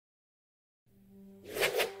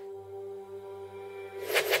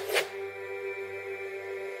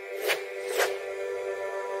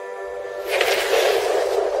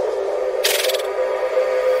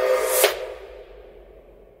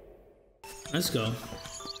Let's go.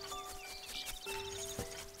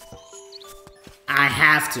 I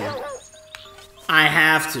have to. I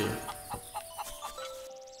have to.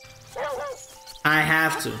 I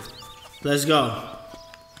have to. Let's go.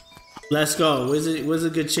 Let's go. Where's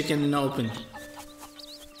a good chicken in the open?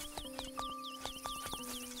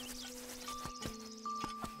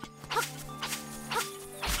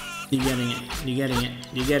 You getting it? You getting it?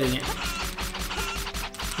 You getting it?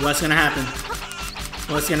 What's gonna happen?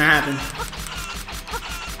 What's gonna happen?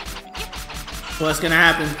 What's gonna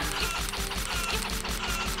happen?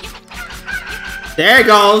 There it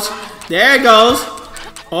goes. There it goes.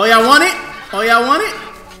 Oh, y'all want it? Oh, y'all want it?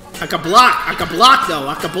 I can block. I can block though.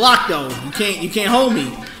 I can block though. You can't hold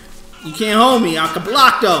me. You can't hold me. I can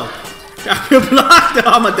block though. I can block though.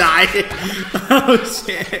 I'ma die. Oh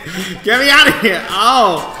shit. Get me out of here.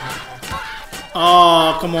 Oh.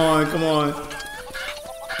 Oh, come on, come on.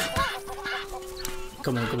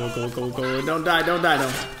 Come on, come on, come on, come on, come on. Don't die, don't die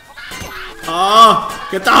though. Oh,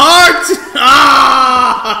 get the heart!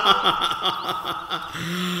 Ah!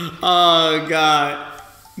 Oh god.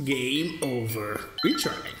 Game over.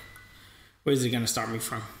 Retry. Where's it gonna start me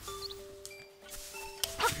from?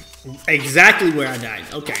 Exactly where I died.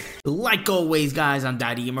 Okay. Like always, guys, I'm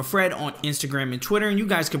Daddy and my Fred on Instagram and Twitter, and you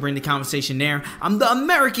guys can bring the conversation there. I'm the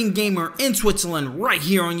American gamer in Switzerland right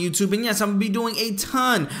here on YouTube, and yes, I'm gonna be doing a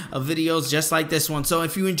ton of videos just like this one. So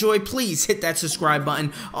if you enjoy, please hit that subscribe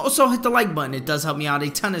button. Also, hit the like button. It does help me out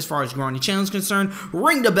a ton as far as growing the channel is concerned.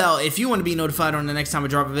 Ring the bell if you want to be notified on the next time I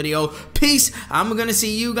drop a video. Peace. I'm gonna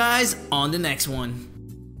see you guys on the next one.